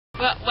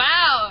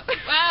Wow.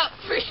 Wow.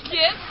 Free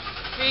gift.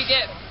 Free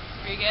gift.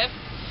 Free gift.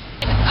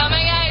 Oh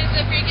my god, it's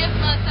a free gift,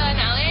 Melissa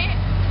Anelli.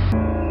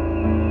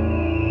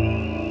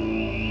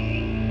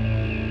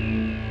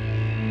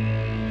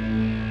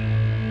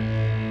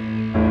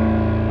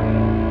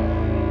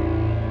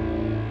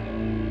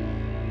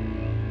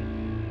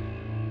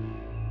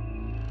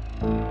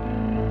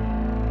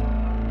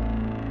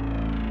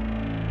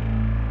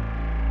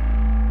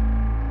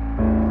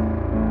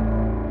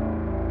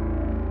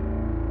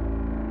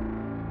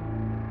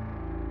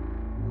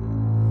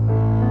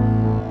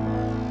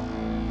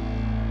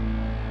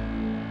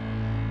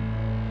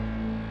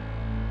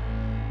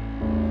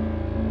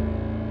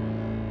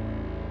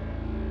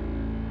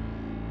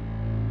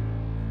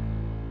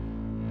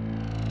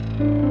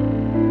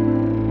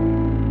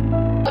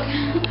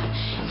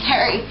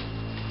 Harry.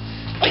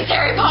 It's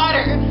Harry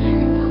Potter.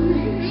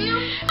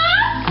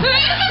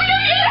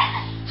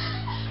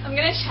 I'm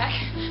gonna check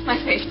my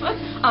Facebook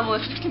on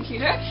Melissa's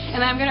computer,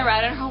 and then I'm gonna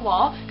write on her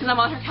wall because I'm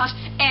on her couch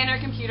and her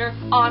computer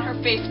on her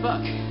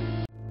Facebook.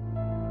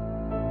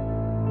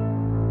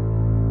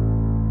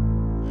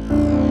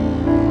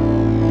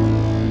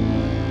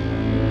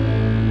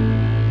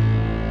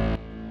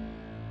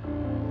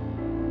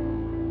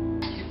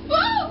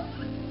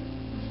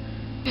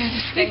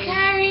 It's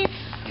Harry.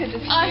 Because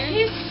it's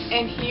here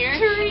and here,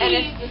 and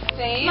it's the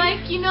same.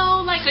 Like, you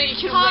know, like... So you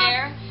can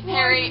wear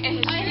Harry and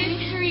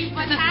history.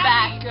 But this is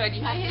that good.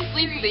 You have to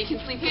sleep with it. You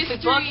can sleep with the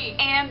book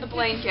and the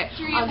blanket.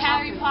 History of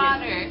Harry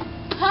Potter.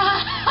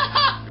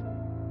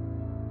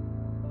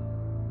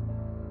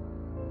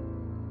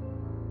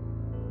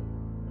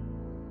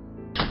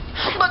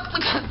 Look.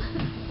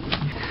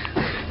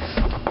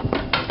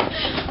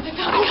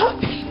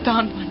 I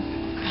found one.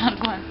 Found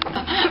one.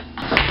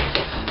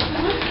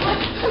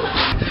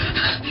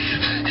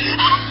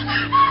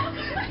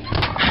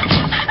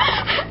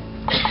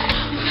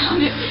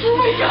 Oh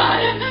my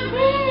god!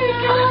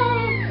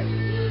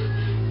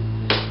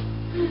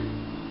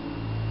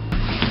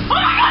 Oh my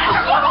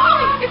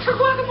god! It's for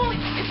guacamole!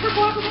 It's for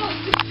guacamole!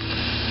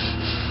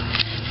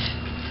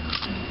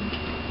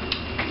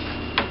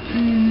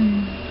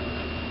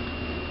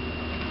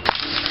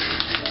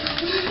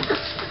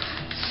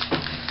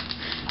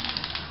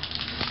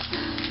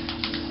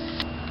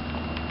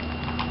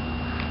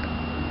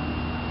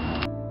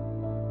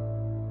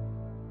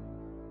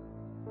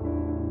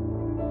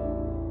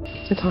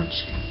 It's orange.